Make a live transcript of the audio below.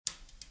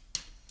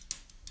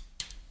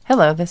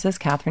Hello, this is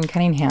Catherine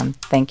Cunningham.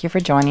 Thank you for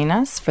joining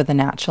us for the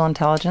Natural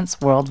Intelligence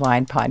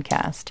Worldwide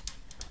podcast.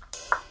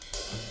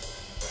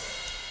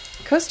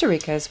 Costa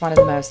Rica is one of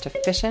the most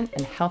efficient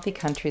and healthy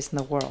countries in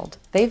the world.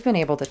 They've been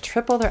able to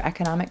triple their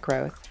economic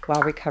growth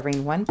while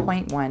recovering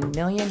 1.1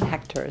 million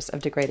hectares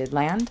of degraded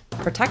land,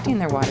 protecting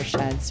their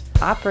watersheds,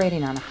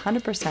 operating on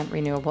 100%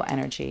 renewable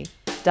energy,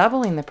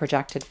 doubling the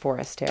projected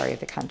forest area of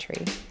the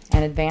country,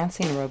 and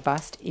advancing a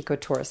robust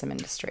ecotourism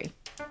industry.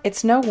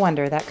 It's no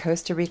wonder that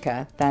Costa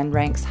Rica then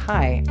ranks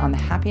high on the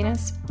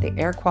happiness, the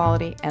air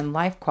quality, and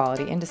life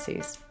quality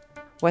indices.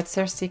 What's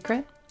their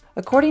secret?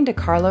 According to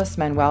Carlos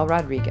Manuel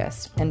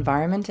Rodriguez,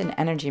 Environment and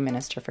Energy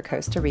Minister for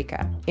Costa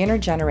Rica,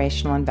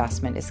 intergenerational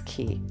investment is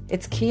key.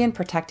 It's key in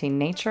protecting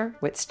nature,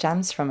 which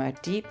stems from a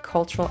deep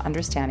cultural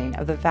understanding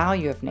of the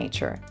value of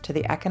nature to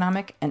the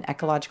economic and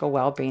ecological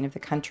well-being of the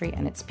country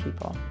and its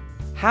people.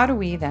 How do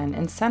we then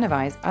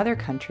incentivize other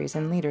countries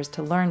and leaders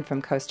to learn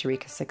from Costa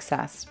Rica's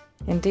success?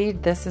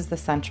 Indeed, this is the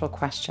central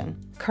question.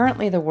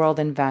 Currently, the world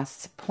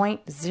invests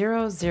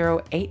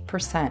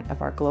 0.008%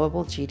 of our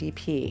global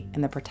GDP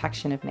in the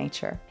protection of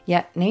nature.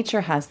 Yet,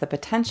 nature has the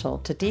potential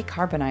to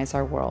decarbonize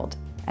our world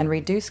and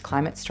reduce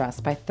climate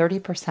stress by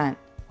 30%,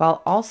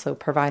 while also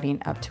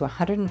providing up to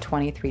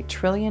 $123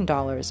 trillion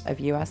of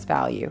U.S.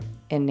 value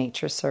in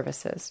nature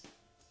services.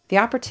 The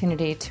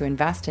opportunity to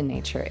invest in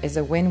nature is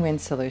a win-win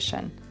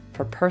solution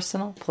for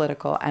personal,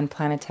 political, and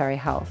planetary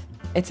health.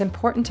 It's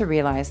important to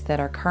realize that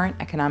our current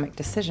economic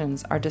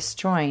decisions are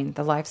destroying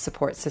the life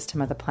support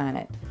system of the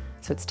planet,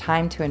 so it's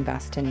time to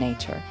invest in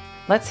nature.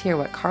 Let's hear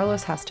what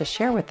Carlos has to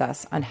share with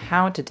us on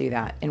how to do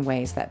that in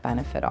ways that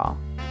benefit all.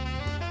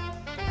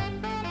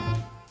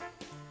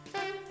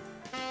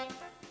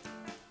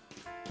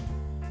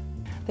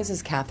 This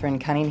is Catherine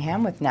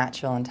Cunningham with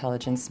Natural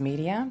Intelligence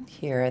Media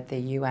here at the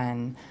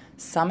UN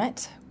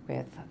Summit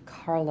with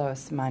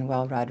Carlos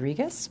Manuel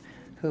Rodriguez,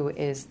 who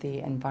is the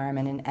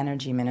Environment and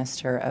Energy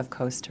Minister of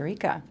Costa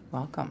Rica.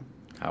 Welcome.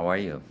 How are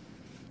you?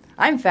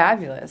 I'm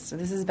fabulous.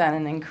 This has been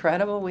an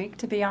incredible week,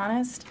 to be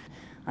honest.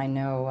 I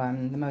know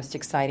the most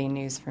exciting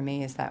news for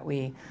me is that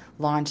we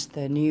launched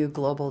the new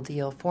global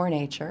deal for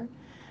nature,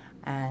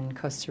 and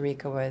Costa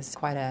Rica was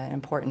quite an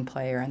important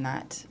player in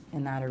that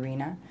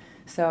arena.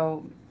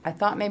 So I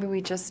thought maybe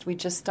we just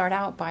start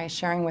out by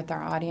sharing with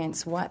our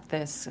audience what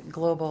this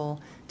global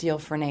deal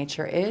for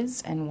nature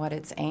is and what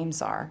its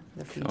aims are for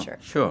the future.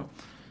 Sure.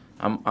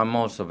 I'm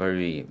also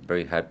very,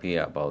 very happy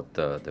about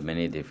the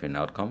many different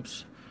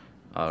outcomes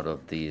out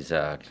of this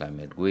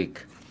climate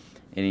week.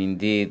 And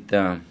indeed,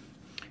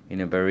 in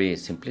a very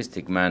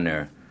simplistic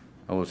manner,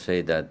 I would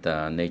say that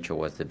nature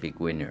was the big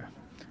winner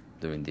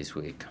during this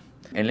week.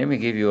 And let me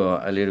give you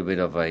a little bit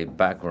of a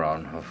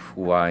background of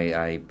why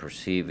I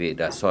perceive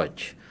it as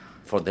such.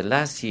 For the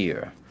last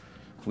year,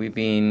 we've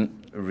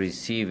been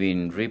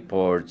receiving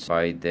reports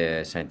by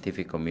the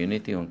scientific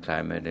community on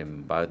climate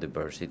and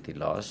biodiversity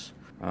loss,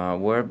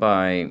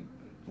 whereby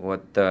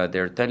what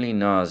they're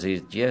telling us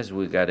is, yes,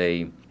 we got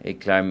a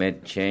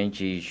climate change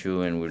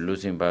issue and we're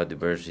losing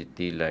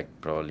biodiversity like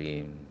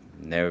probably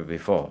never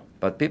before.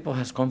 But people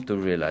has come to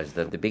realize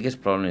that the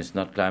biggest problem is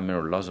not climate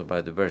or loss of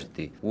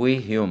biodiversity. We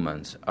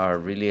humans are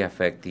really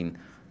affecting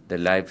the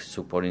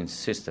life-supporting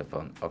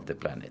system of the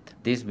planet.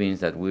 This means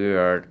that we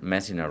are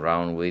messing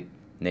around with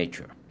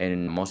nature.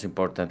 And most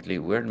importantly,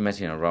 we're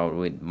messing around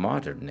with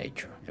Mother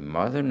Nature. And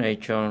Mother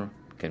Nature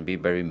can be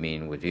very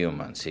mean with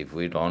humans if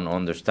we don't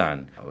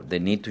understand the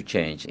need to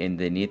change and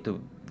the need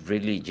to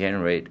really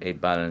generate a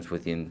balance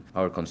within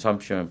our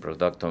consumption and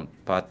production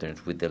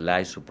patterns with the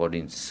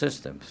life-supporting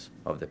systems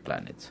of the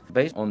planet.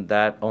 Based on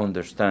that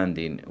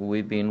understanding,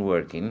 we've been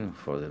working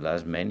for the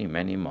last many,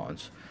 many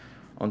months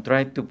on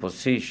trying to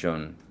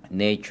position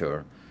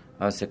nature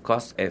as a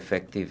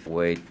cost-effective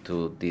way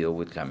to deal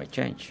with climate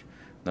change,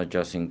 not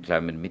just in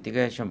climate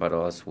mitigation, but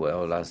as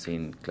well as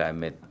in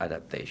climate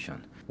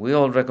adaptation. We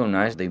all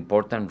recognize the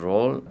important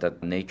role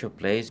that nature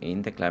plays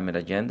in the climate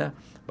agenda,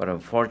 but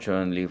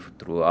unfortunately,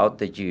 throughout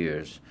the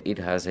years, it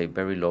has a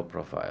very low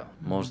profile.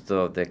 Most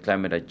of the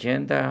climate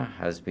agenda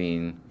has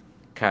been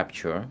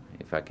captured,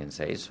 if I can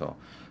say so,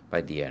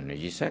 by the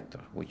energy sector,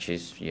 which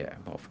is,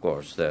 of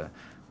course, the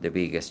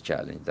biggest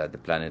challenge that the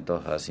planet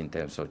has in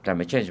terms of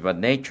climate change. But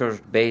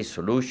nature-based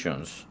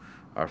solutions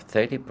are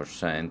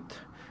 30%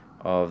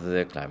 of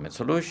the climate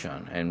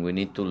solution, and we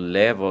need to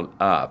level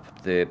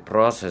up the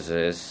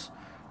processes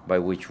by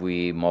which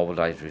we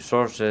mobilize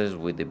resources,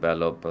 we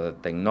develop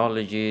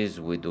technologies,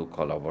 we do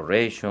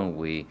collaboration,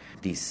 we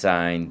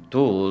design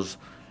tools.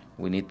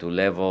 We need to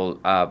level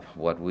up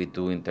what we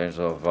do in terms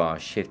of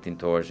shifting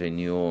towards a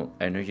new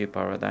energy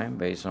paradigm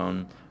based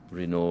on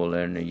renewable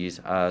energies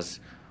as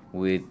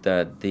with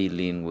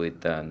dealing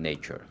with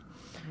nature.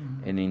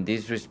 Mm-hmm. And in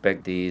this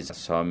respect, this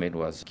summit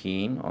was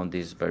keen on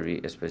these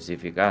very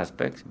specific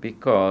aspects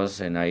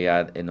because, and I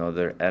add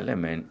another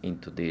element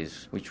into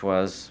this, which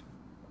was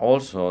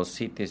also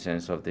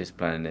citizens of this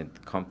planet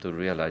come to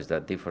realize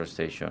that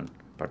deforestation,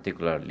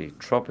 particularly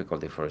tropical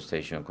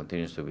deforestation,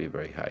 continues to be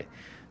very high.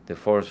 The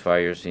forest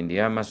fires in the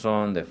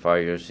Amazon, the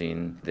fires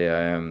in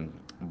the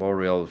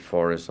boreal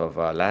forests of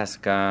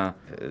Alaska,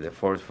 the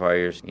forest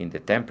fires in the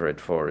temperate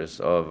forests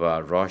of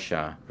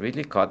Russia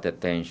really caught the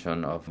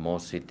attention of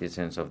most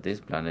citizens of this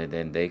planet,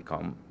 and they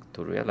come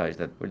to realize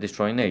that we're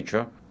destroying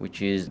nature,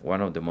 which is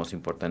one of the most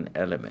important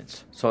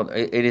elements. So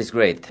it is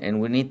great,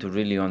 and we need to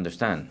really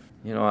understand.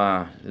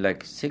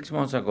 Like 6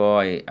 months ago,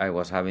 I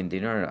was having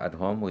dinner at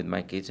home with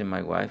my kids and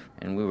my wife,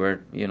 and we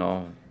were,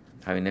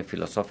 having a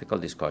philosophical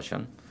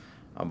discussion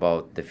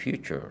about the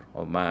future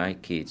of my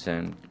kids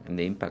and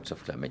the impacts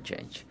of climate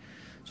change.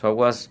 So I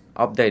was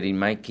updating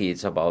my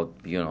kids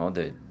about,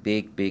 the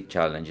big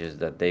challenges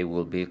that they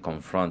will be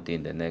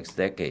confronting the next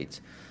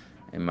decades.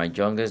 And my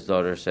youngest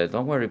daughter said,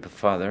 "Don't worry,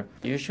 Father,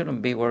 you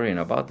shouldn't be worrying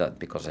about that,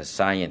 because a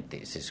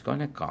scientist is going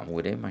to come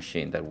with a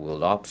machine that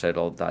will offset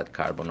all that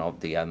carbon of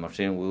the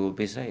atmosphere and we will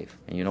be safe."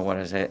 And you know what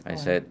I said? I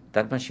said,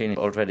 that machine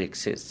already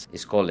exists.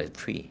 It's called a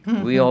tree.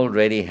 We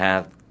already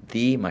have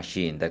the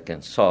machine that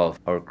can solve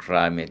our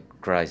climate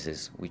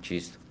crisis, which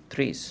is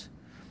trees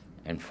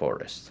and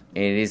forests.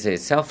 It is a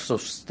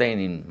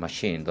self-sustaining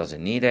machine,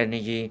 doesn't need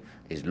energy,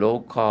 is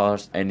low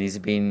cost, and it's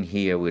been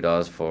here with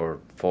us for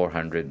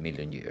 400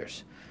 million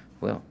years.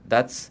 Well,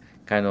 that's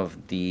kind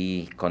of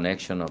the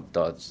connection of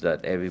dots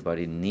that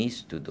everybody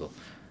needs to do.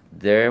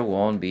 There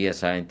won't be a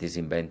scientist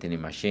inventing a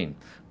machine.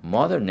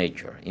 Mother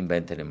Nature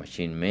invented a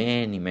machine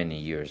many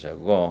years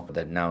ago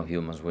that now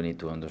humans, we need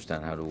to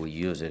understand how do we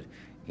use it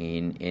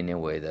in a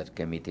way that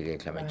can mitigate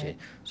climate change.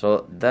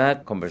 So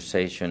that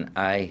conversation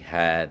I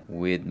had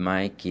with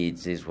my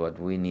kids is what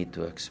we need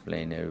to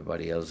explain to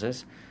everybody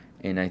else's.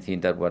 And I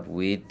think that what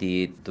we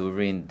did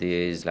during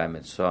this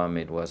climate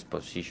summit was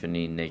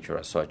positioning nature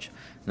as such.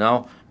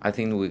 Now, I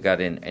think we got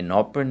an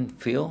open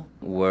field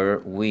where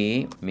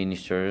we,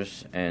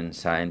 ministers and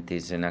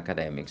scientists and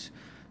academics,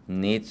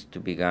 need to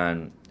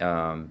begin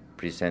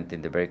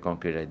presenting the very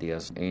concrete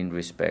ideas in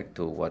respect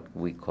to what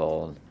we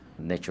call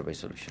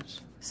nature-based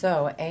solutions.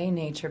 So a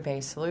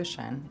nature-based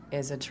solution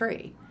is a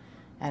tree.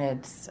 And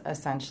it's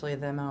essentially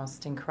the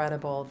most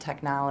incredible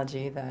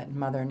technology that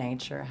Mother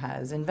Nature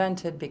has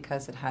invented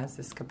because it has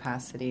this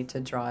capacity to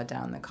draw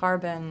down the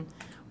carbon.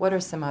 What are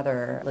some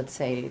other, let's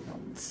say,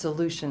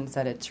 solutions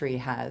that a tree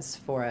has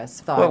for us?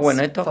 Thoughts, well, when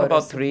I talk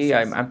about tree,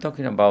 I'm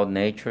talking about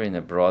nature in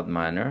a broad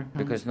manner,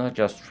 because not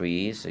just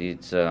trees,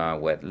 it's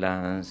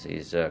wetlands,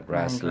 it's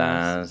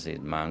grasslands,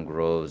 it's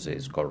mangroves,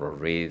 it's coral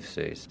reefs,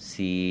 it's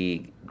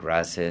sea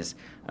grasses.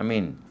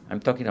 I'm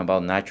talking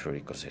about natural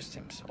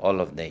ecosystems, all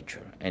of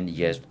nature. And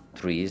yes,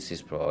 trees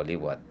is probably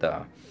what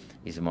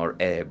is more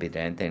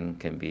evident and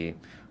can be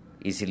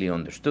easily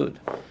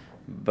understood.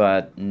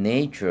 But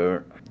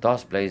nature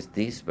does play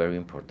this very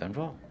important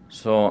role.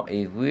 So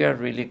if we are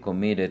really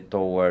committed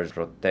towards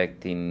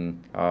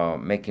protecting,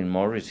 making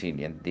more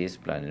resilient this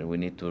planet, we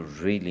need to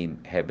really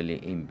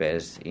heavily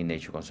invest in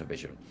nature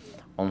conservation.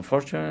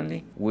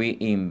 Unfortunately, we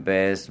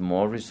invest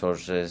more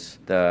resources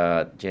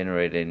that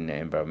generate an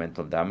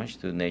environmental damage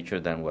to nature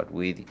than what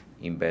we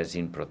invest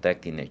in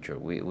protecting nature.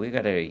 We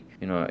got a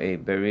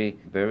very,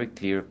 very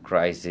clear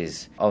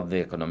crisis of the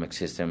economic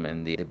system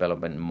and the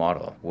development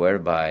model,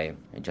 whereby,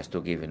 just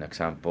to give an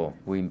example,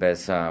 we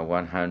invest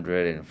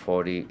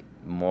 140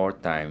 more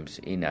times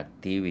in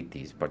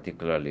activities,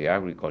 particularly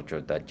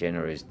agriculture, that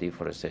generates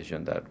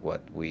deforestation than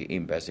what we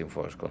invest in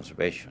forest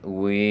conservation.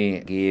 We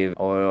give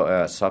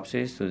oil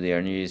subsidies to the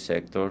energy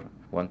sector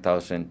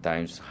 1,000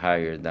 times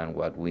higher than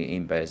what we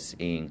invest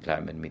in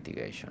climate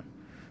mitigation.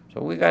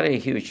 So we got a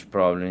huge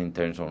problem in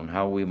terms of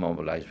how we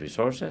mobilize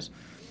resources,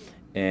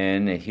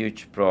 and a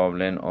huge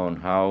problem on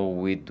how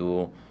we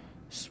do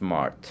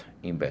smart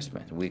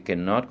investment. We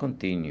cannot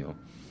continue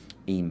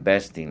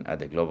investing at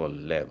the global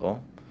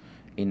level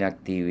in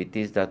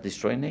activities that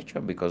destroy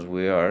nature, because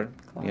we are,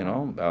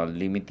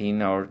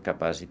 limiting our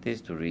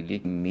capacities to really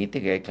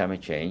mitigate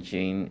climate change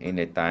in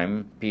a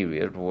time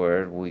period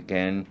where we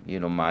can,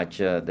 match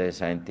the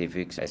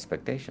scientific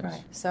expectations.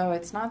 Right. So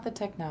it's not the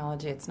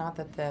technology, it's not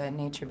that the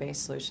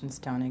nature-based solutions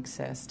don't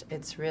exist.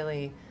 It's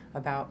really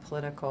about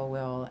political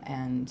will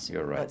and,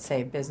 let's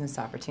say, business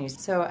opportunities.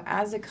 So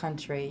as a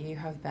country, you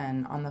have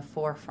been on the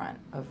forefront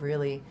of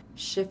really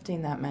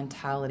shifting that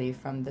mentality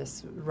from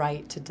this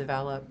right to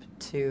develop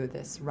to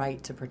this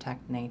right to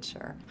protect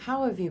nature.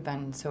 How have you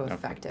been so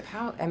effective?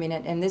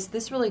 And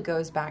this really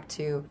goes back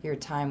to your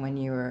time when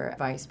you were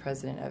vice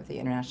president of the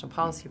International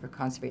Policy for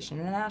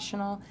Conservation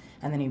International,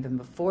 and then even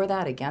before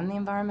that, again, the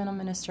environmental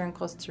minister in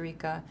Costa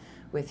Rica,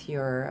 with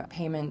your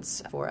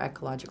payments for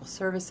ecological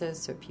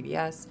services, so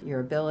PBS,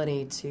 your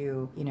ability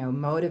to,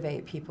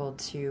 motivate people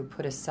to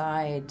put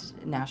aside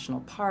national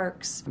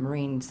parks,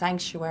 marine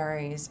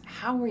sanctuaries.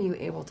 How were you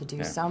able to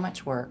do so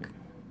much work?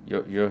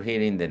 You're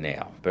hitting the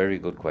nail. Very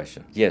good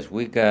question. Yes,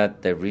 we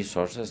got the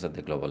resources at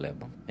the global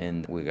level,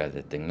 and we got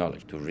the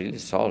technology to really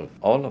solve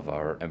all of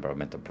our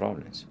environmental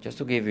problems. Just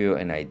to give you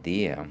an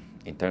idea,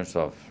 in terms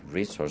of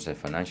resources,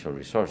 financial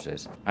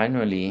resources,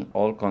 annually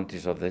all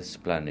countries of this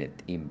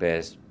planet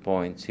invest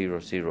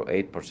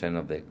 0.008%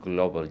 of the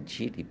global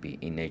GDP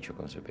in nature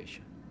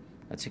conservation.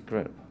 That's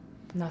incredible.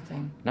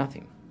 Nothing.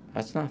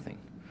 That's nothing.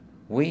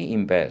 We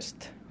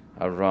invest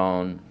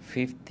around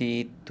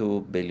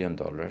 $52 billion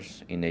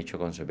in nature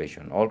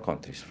conservation, all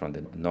countries from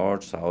the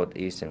north, south,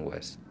 east, and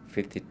west.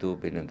 $52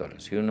 billion.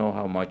 You know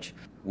how much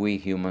we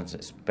humans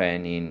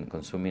spend in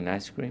consuming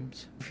ice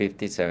creams?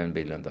 $57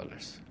 billion.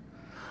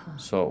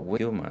 So we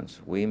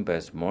humans, we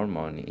invest more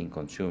money in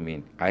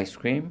consuming ice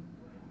cream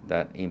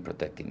than in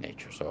protecting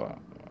nature. So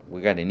we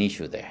got an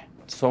issue there.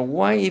 So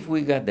why, if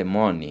we got the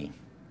money,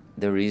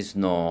 there is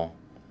no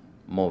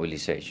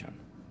mobilization?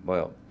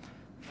 Well,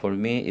 for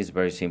me, it's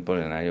very simple,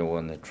 and I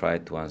want to try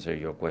to answer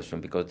your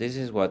question because this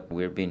is what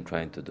we've been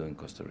trying to do in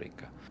Costa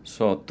Rica.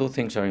 So two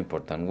things are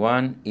important.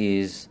 One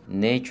is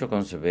nature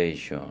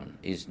conservation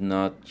is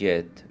not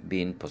yet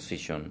being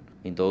positioned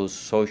in those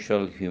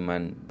social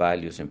human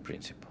values and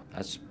principles.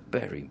 That's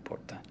very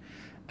important,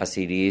 as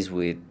it is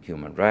with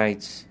human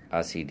rights,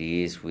 as it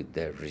is with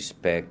the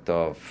respect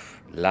of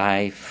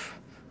life,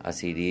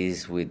 as it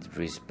is with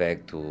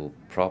respect to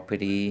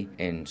property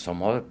and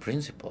some other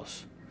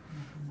principles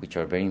which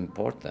are very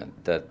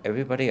important that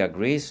everybody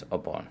agrees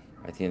upon.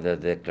 I think that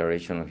the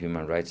Declaration of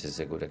Human Rights is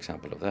a good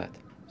example of that.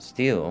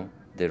 Still,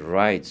 the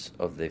rights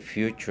of the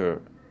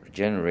future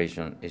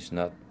generation is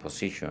not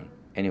positioned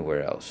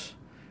anywhere else.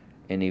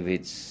 And if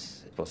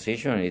it's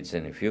positioned, it's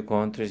in a few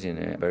countries in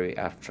a very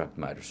abstract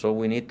matter. So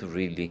we need to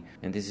really,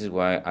 and this is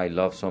why I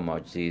love so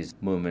much this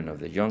movement of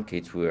the young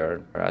kids, we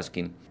are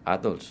asking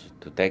adults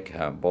to take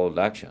bold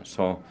action.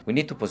 So we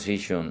need to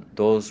position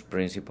those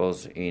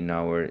principles in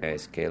our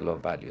scale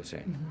of values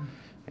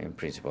and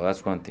principles.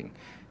 That's one thing.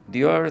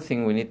 The other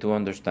thing we need to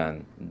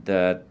understand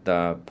that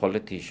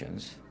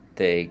politicians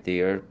take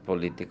their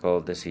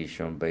political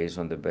decision based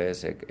on the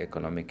best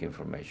economic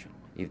information.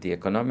 If the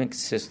economic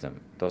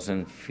system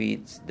doesn't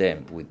feed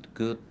them with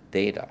good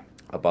data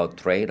about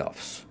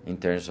trade-offs in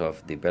terms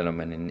of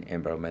development and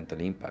environmental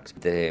impacts,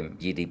 the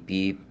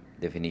GDP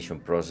definition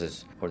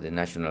process or the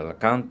national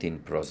accounting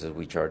process,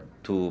 which are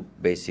two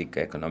basic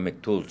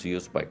economic tools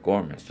used by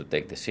governments to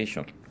take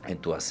decisions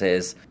and to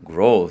assess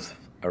growth,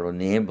 are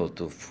unable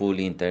to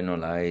fully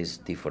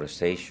internalize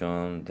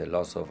deforestation, the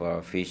loss of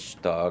our fish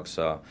stocks,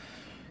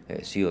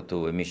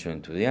 CO2 emission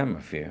into the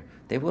atmosphere,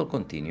 they will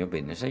continue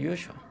business as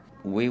usual.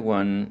 We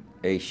want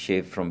a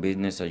shift from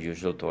business as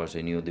usual towards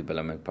a new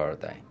development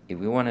paradigm. If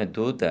we want to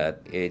do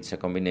that, it's a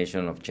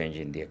combination of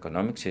changing the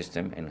economic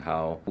system and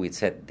how we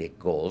set the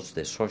goals,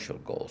 the social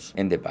goals,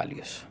 and the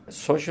values.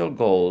 Social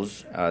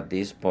goals at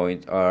this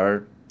point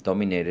are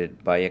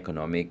dominated by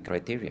economic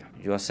criteria.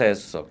 You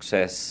assess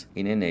success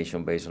in a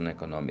nation based on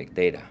economic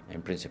data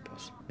and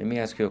principles. Let me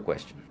ask you a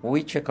question.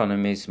 Which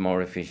economy is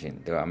more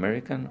efficient, the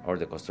American or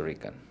the Costa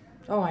Rican?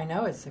 Oh, I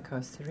know it's the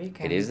Costa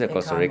Rican. It is the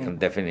Costa Rican,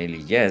 definitely,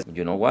 yes.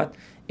 You know what?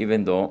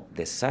 Even though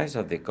the size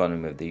of the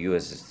economy of the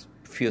U.S. is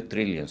few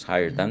trillions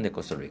higher than the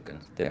Costa Rican,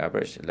 the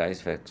average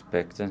life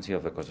expectancy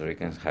of a Costa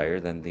Rican is higher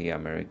than the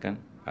American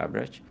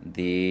average.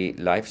 The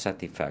life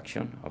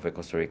satisfaction of a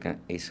Costa Rican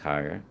is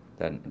higher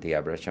than the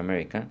average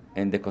American,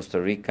 and the Costa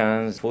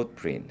Rican's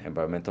footprint,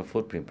 environmental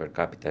footprint per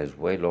capita is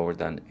way lower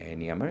than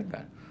any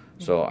American.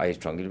 So I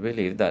strongly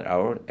believe that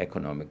our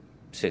economic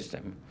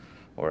system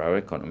or our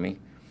economy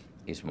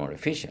is more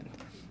efficient.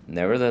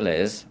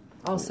 Nevertheless,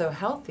 also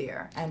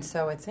healthier. And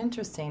so it's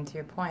interesting, to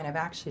your point, I've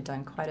actually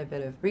done quite a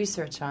bit of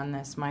research on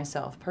this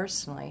myself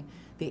personally.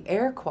 The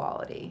air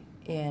quality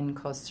in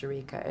Costa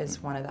Rica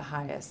is one of the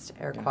highest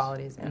air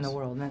qualities in the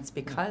world, and it's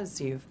because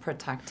you've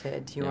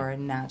protected your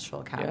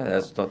natural capital. Yeah,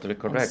 that's totally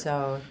correct. And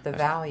so the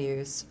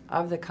values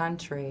of the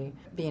country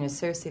being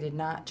associated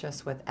not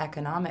just with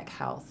economic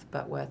health,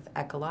 but with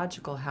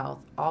ecological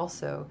health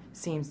also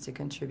seems to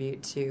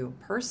contribute to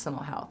personal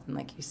health and,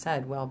 like you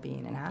said,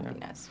 well-being and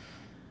happiness.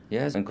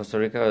 Yes, in Costa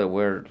Rica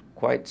we're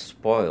quite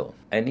spoiled.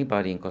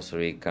 Anybody in Costa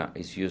Rica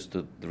is used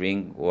to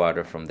drink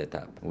water from the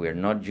tap. We're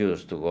not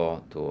used to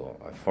go to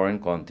a foreign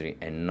country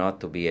and not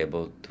to be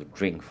able to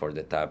drink from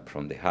the tap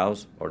from the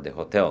house or the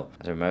hotel.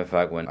 As a matter of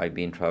fact, when I've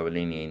been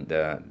traveling in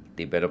the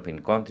developing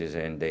countries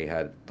and they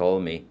had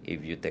told me,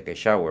 if you take a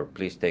shower,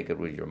 please take it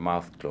with your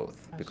mouth closed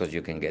because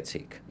you can get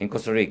sick. In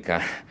Costa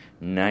Rica,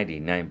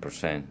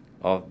 99%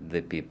 of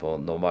the people,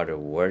 no matter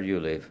where you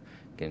live,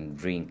 can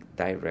drink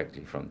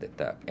directly from the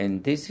tap.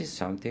 And this is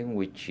something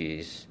which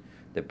is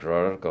the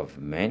product of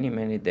many,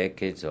 many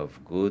decades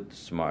of good,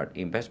 smart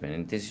investment.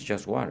 And this is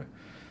just water.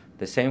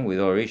 The same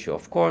with our issue.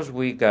 Of course,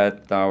 we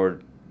got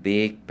our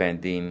big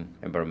pending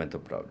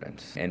environmental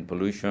problems, and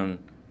pollution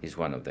is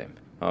one of them,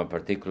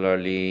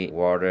 particularly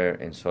water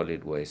and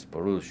solid waste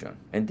pollution.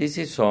 And this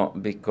is so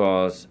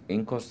because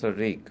in Costa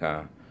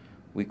Rica,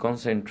 we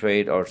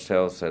concentrate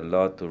ourselves a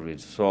lot to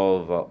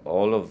resolve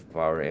all of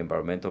our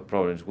environmental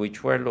problems,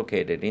 which were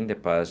located in the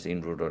past in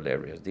rural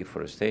areas: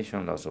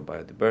 deforestation, loss of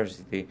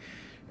biodiversity,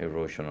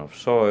 erosion of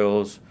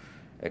soils,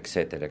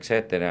 etc.,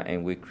 etc.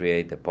 And we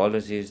create the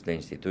policies, the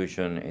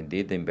institution, and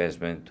did the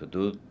investment to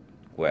do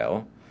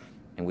well,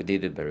 and we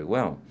did it very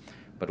well.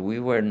 But we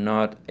were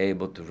not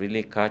able to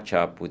really catch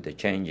up with the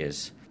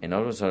changes. And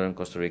all of a sudden,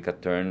 Costa Rica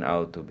turned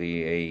out to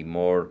be a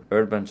more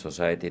urban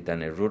society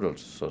than a rural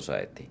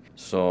society.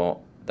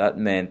 So that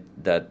meant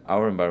that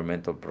our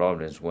environmental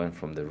problems went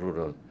from the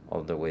rural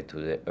all the way to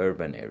the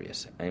urban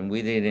areas. And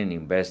we didn't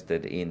invest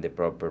it in the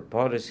proper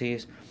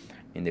policies,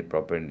 in the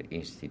proper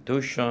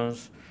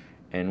institutions,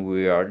 and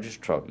we are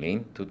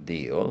struggling to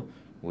deal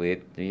with,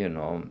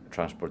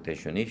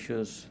 transportation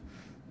issues,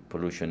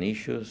 pollution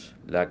issues,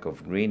 lack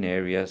of green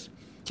areas.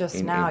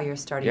 You're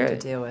starting to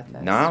deal with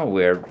this. Now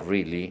we're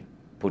really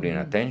putting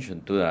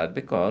attention to that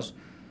because,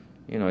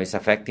 it's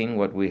affecting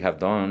what we have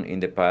done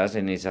in the past,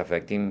 and it's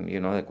affecting,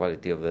 the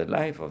quality of the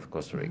life of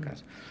Costa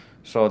Ricans.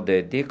 So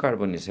the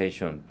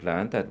decarbonization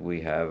plan that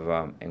we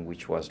have, and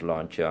which was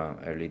launched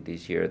early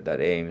this year, that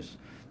aims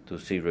to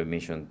zero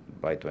emission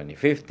by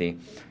 2050,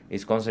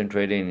 is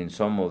concentrating in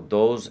some of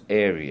those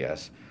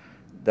areas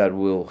that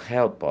will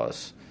help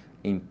us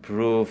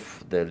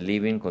improve the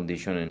living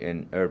condition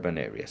in urban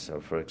areas. So,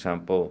 for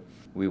example,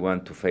 we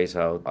want to phase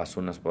out as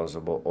soon as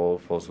possible all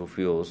fossil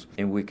fuels,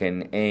 and we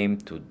can aim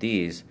to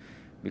this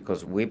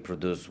because we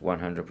produce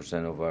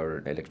 100% of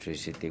our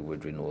electricity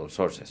with renewable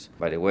sources.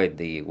 By the way,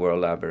 the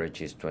world average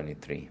is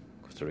 23%.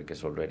 Costa Rica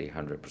is already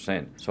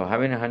 100%. So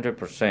having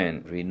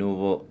 100%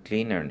 renewable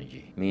clean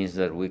energy means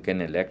that we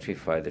can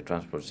electrify the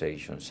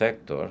transportation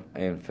sector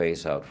and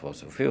phase out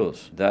fossil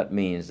fuels. That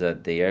means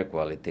that the air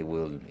quality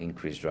will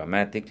increase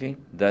dramatically.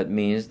 That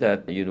means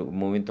that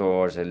moving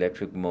towards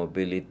electric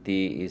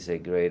mobility is a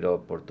great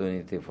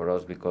opportunity for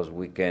us because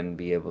we can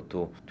be able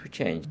to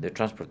change the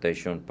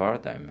transportation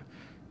paradigm.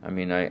 I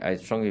mean, I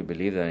strongly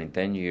believe that in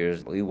 10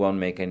 years, it won't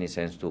make any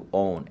sense to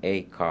own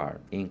a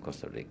car in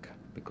Costa Rica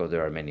because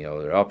there are many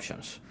other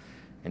options.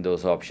 And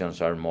those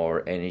options are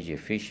more energy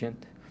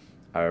efficient,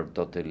 are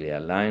totally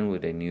aligned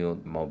with a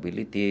new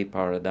mobility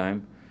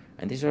paradigm.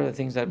 And these are the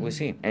things that we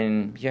see.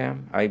 And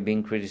I've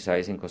been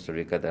criticizing Costa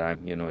Rica that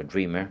I'm, a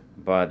dreamer.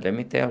 But let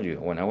me tell you,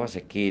 when I was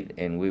a kid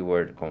and we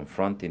were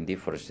confronting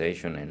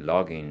deforestation and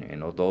logging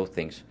and all those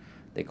things,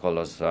 they call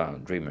us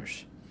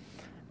dreamers.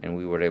 And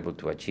we were able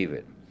to achieve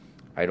it.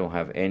 I don't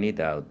have any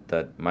doubt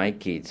that my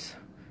kids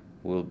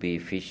will be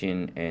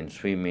fishing and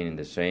swimming in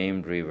the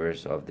same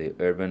rivers of the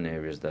urban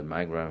areas that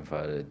my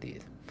grandfather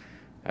did.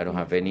 I don't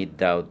have any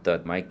doubt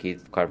that my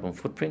kids' carbon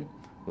footprint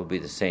will be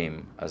the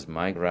same as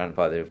my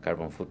grandfather's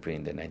carbon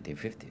footprint in the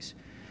 1950s.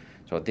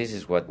 So this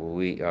is what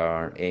we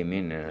are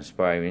aiming and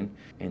aspiring,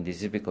 and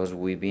this is because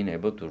we've been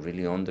able to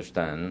really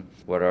understand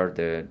what are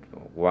the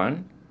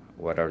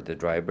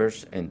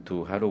drivers, and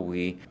two, how do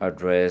we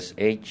address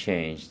a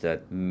change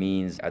that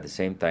means at the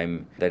same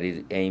time that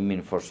is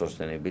aiming for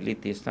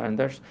sustainability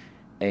standards,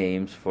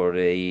 aims for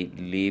a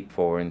leap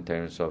forward in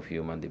terms of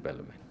human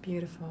development.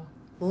 Beautiful.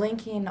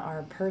 Linking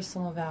our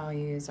personal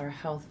values, our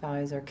health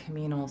values, our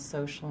communal,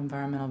 social,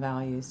 environmental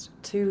values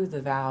to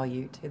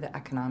the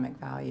economic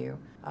value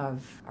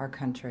of our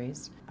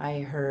countries.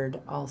 I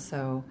heard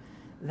also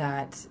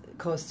that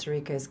Costa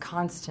Rica is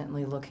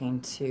constantly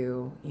looking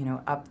to,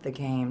 up the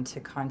game, to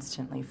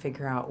constantly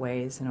figure out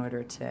ways in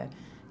order to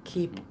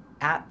keep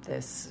at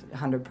this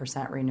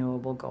 100%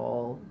 renewable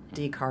goal,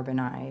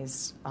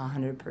 decarbonize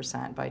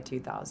 100% by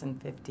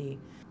 2050.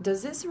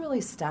 Does this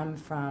really stem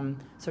from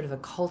sort of a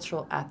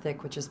cultural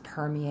ethic which just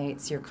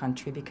permeates your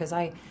country? Because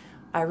I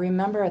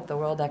remember at the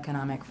World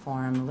Economic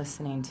Forum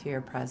listening to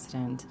your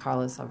president,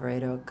 Carlos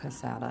Alvarado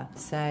Quesada,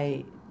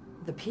 say,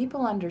 the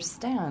people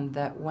understand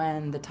that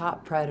when the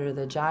top predator,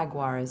 the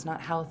jaguar, is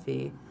not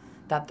healthy,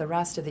 that the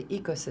rest of the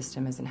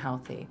ecosystem isn't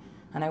healthy.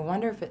 And I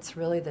wonder if it's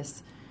really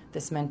this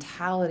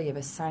mentality of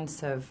a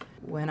sense of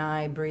when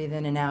I breathe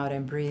in and out,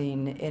 I'm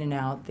breathing in and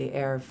out the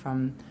air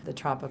from the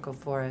tropical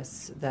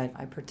forests that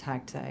I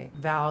protect. I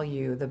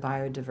value the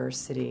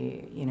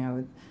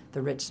biodiversity,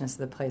 the richness of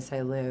the place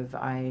I live.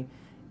 I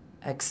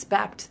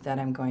expect that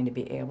I'm going to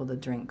be able to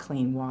drink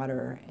clean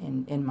water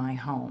in my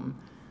home.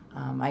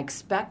 I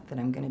expect that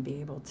I'm going to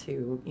be able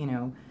to,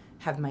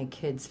 have my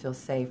kids feel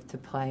safe to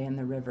play in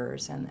the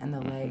rivers and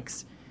the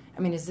lakes. I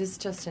mean, is this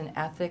just an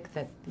ethic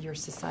that your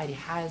society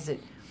has that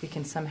we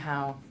can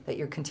somehow, that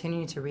you're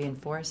continuing to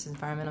reinforce as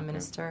environmental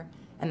minister,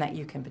 and that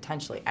you can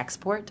potentially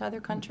export to other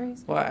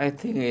countries? Well, I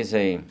think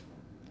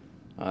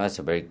that's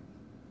a very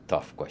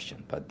tough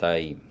question, but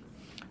I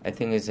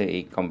think it's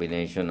a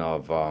combination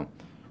of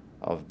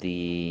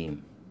the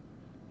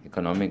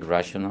economic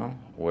rationale,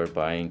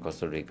 whereby in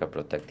Costa Rica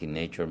protecting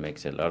nature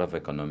makes a lot of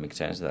economic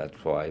sense.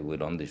 That's why we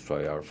don't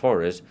destroy our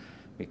forests,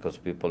 because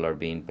people are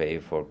being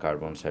paid for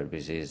carbon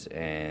services,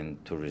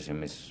 and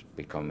tourism is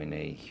becoming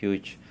a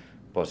huge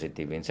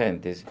positive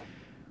incentive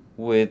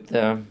with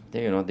the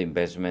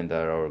investment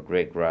that our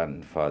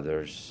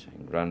great-grandfathers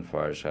and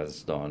grandfathers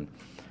has done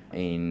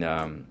in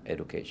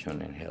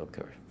education and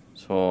healthcare.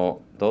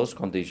 So those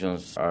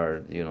conditions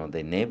are, the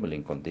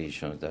enabling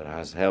conditions that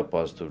has helped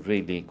us to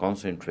really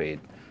concentrate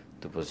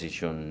to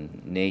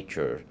position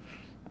nature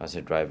as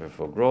a driver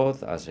for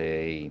growth, as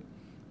a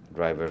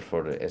driver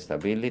for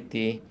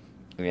stability,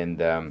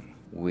 and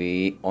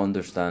we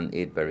understand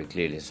it very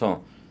clearly.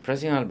 So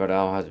President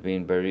Alvarado has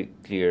been very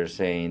clear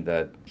saying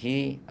that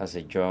he, as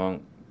a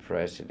young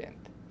president,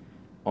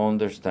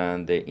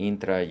 understand the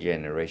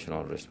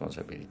intra-generational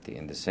responsibility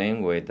in the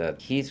same way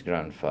that his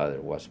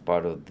grandfather was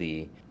part of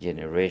the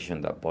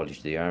generation that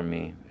abolished the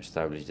army,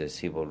 established the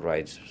civil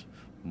rights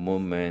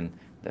movement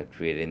that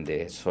created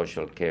the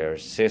social care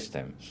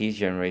system. His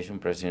generation,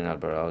 President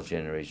Alvarado's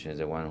generation, is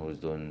the one who's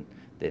doing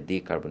the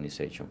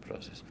decarbonization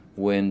process.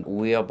 When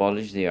we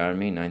abolished the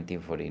Army in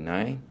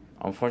 1949,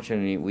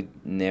 unfortunately, we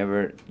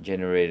never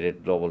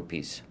generated global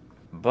peace.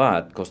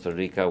 But Costa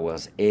Rica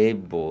was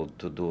able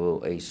to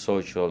do a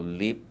social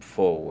leap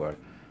forward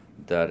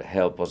that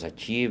helped us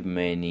achieve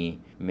many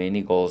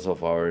goals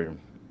of our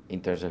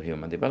in terms of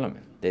human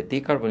development. The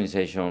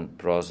decarbonization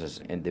process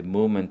and the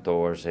movement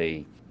towards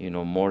a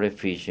more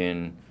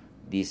efficient,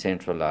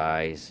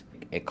 decentralized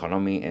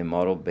economy and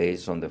model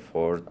based on the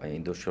fourth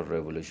industrial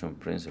revolution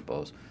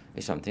principles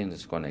is something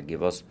that's going to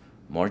give us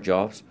more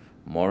jobs,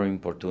 more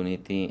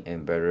opportunity,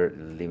 and better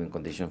living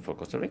conditions for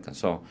Costa Rica.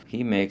 So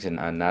he makes an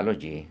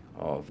analogy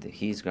of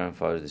his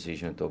grandfather's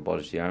decision to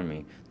abolish the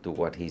Army to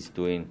what he's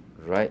doing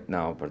right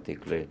now,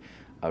 particularly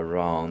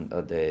around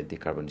the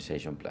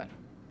decarbonization plan.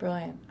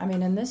 Brilliant. I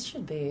mean, and this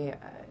should be,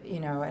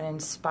 an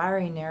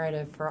inspiring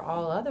narrative for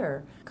all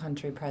other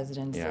country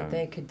presidents, that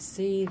they could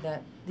see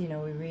that, we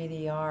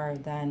really are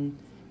then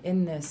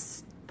in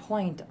this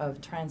point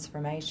of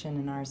transformation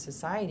in our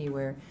society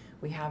where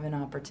we have an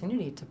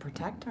opportunity to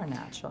protect our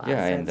natural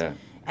assets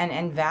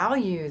and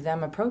value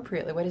them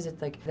appropriately. What is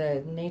it, like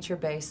the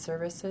nature-based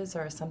services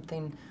are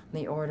something in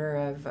the order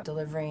of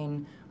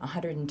delivering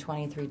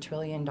 $123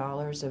 trillion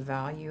of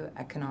value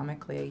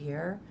economically a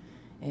year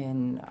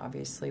in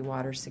obviously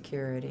water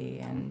security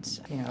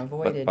and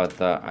avoided but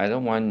I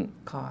don't want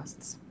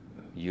costs.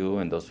 You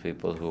and those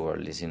people who are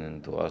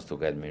listening to us to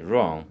get me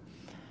wrong,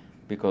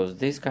 because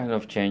these kind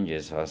of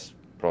changes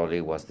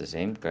probably was the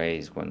same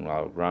case when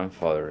our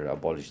grandfather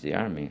abolished the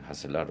Army,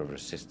 has a lot of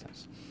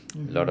resistance.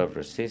 Mm-hmm. A lot of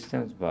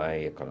resistance by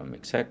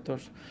economic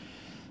sectors,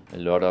 a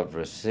lot of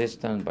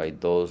resistance by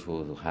those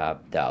who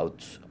have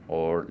doubts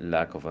or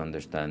lack of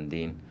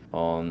understanding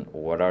on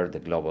what are the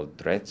global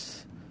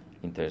threats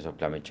in terms of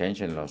climate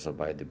change and loss of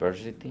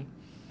biodiversity,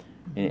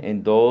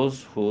 and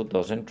those who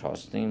doesn't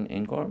trust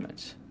in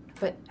governments.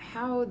 But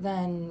how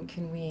then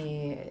can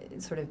we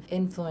sort of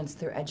influence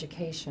through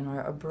education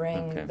or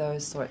bring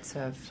those sorts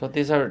of... So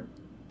these are,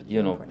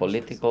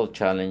 political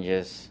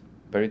challenges,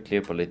 very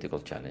clear political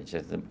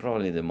challenges. And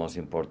probably the most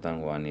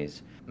important one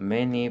is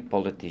many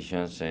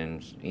politicians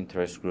and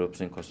interest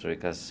groups in Costa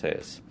Rica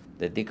says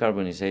the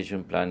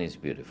decarbonization plan is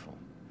beautiful.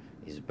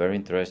 It's very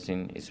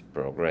interesting, it's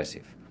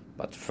progressive.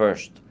 But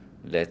first,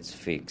 let's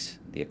fix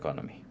the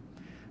economy.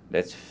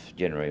 Let's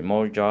generate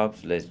more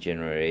jobs. Let's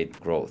generate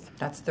growth.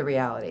 That's the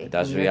reality.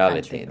 That's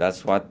reality. Country.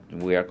 That's what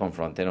we are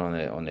confronted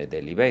on a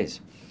daily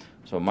basis.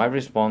 So my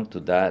response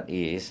to that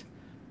is,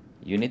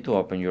 you need to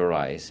open your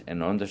eyes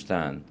and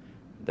understand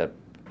that,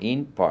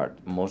 in part,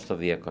 most of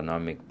the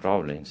economic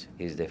problems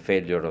is the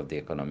failure of the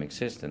economic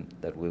system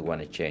that we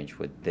want to change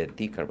with the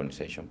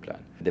decarbonization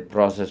plan. The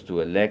process to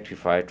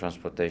electrify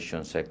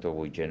transportation sector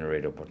will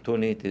generate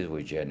opportunities,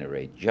 will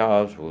generate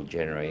jobs, will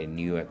generate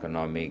new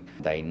economic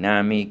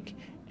dynamic,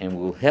 and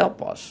will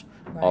help us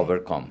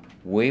overcome.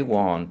 We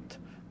won't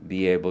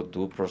be able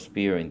to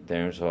prosper in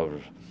terms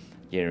of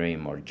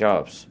generating more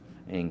jobs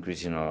and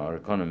increasing our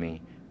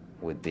economy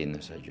with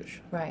business as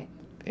usual. Right.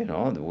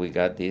 We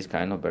got these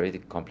kind of very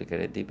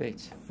complicated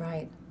debates.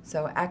 Right.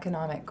 So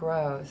economic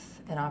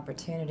growth and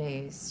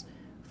opportunities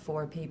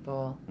for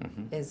people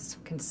is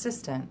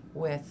consistent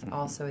with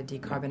also a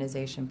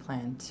decarbonization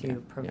plan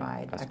to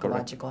provide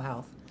ecological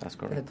health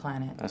for the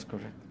planet. That's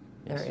correct.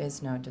 Yes. There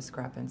is no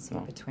discrepancy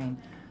between...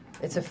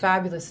 It's a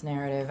fabulous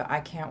narrative. I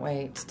can't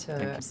wait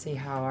to see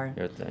how our...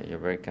 You're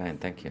very kind.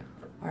 Thank you.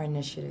 Our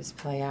initiatives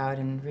play out,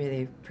 and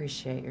really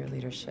appreciate your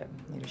leadership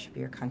of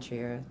your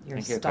country. You're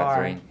a star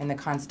Catherine. In the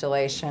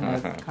constellation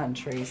of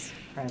countries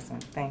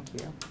present. Thank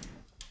you.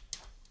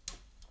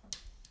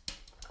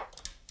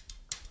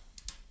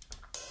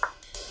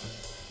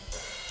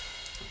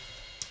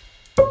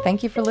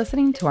 Thank you for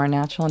listening to our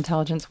Natural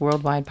Intelligence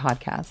Worldwide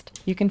podcast.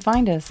 You can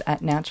find us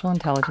at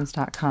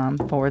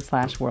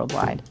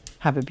naturalintelligence.com/worldwide.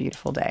 Have a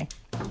beautiful day.